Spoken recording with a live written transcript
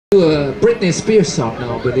Do a Britney Spears song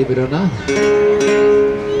now, believe it or not.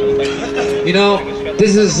 You know,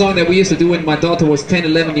 this is a song that we used to do when my daughter was 10,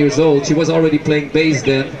 11 years old. She was already playing bass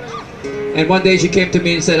then. And one day she came to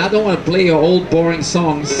me and said, I don't want to play your old boring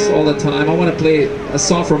songs all the time. I want to play a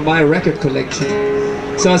song from my record collection.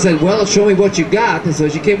 So I said, well, show me what you got. And so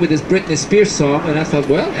she came with this Britney Spears song, and I thought,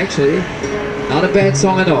 well, actually, not a bad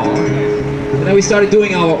song at all. And then we started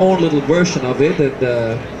doing our own little version of it,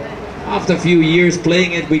 and after a few years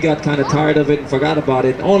playing it, we got kind of tired of it and forgot about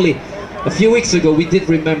it. Only a few weeks ago, we did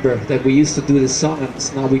remember that we used to do this song,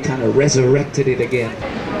 and now we kind of resurrected it again.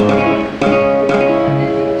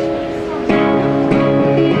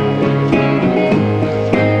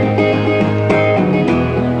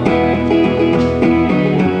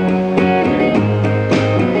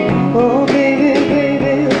 Oh baby,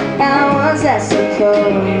 baby, how was I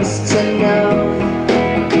supposed to know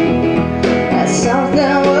that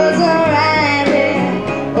something wasn't right there?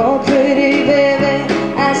 Oh pretty baby,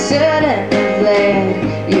 I shouldn't have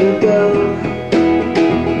let you go.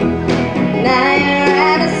 Now you're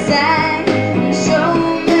out of sight, show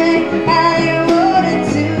me how you wanted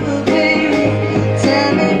to be. Tell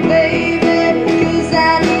me baby, 'cause I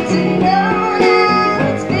need to know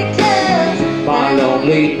now. It's because My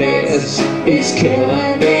loneliness is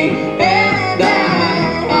killing me, and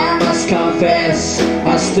I must confess,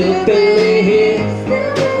 I still believe.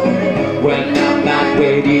 When I'm not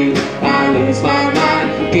with you, I lose my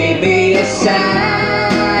mind. Give me a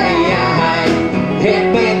sign, hit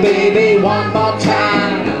me baby one more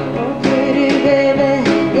time. oh pretty baby,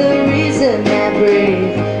 the reason I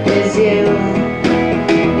breathe is you.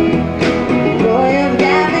 Boy, you've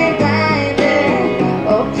got me blinded.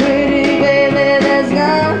 Oh pretty baby, there's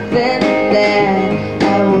nothing that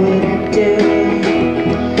I wouldn't do.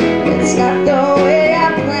 It's not the way I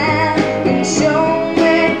planned, and show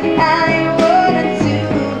me how you wanted to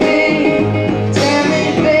be. Tell me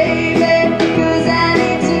baby, 'cause I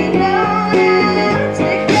need to know now. It's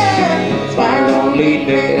because My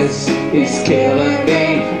loneliness is killing me,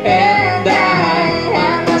 and I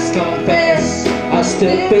must confess, I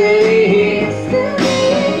still believe.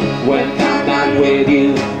 When I'm not with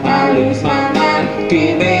you, I lose my mind.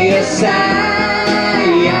 Give me a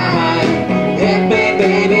sign, hit me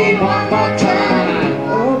baby one more time.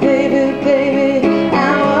 oh baby, baby,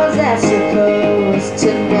 how was I supposed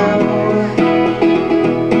to know?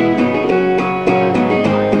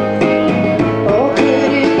 Oh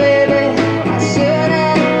pretty baby, I shouldn't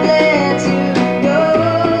have let you go.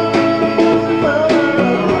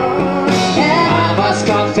 I must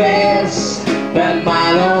confess that my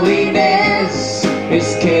loneliness is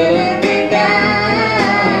killing me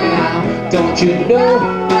now. Don't you know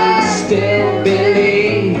I still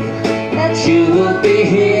believe that you will be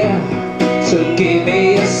here, so give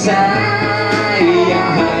me a sign.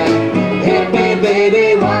 Hit me baby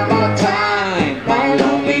one more time. My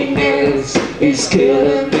loneliness is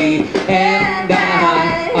killing me, and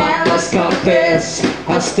I must confess,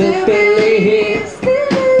 I still believe.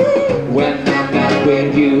 When I'm not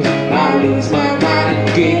with you, I lose my mind.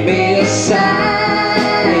 Give me a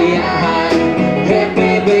sign, hit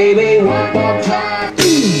me baby one more time.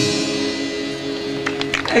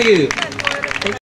 Thank you.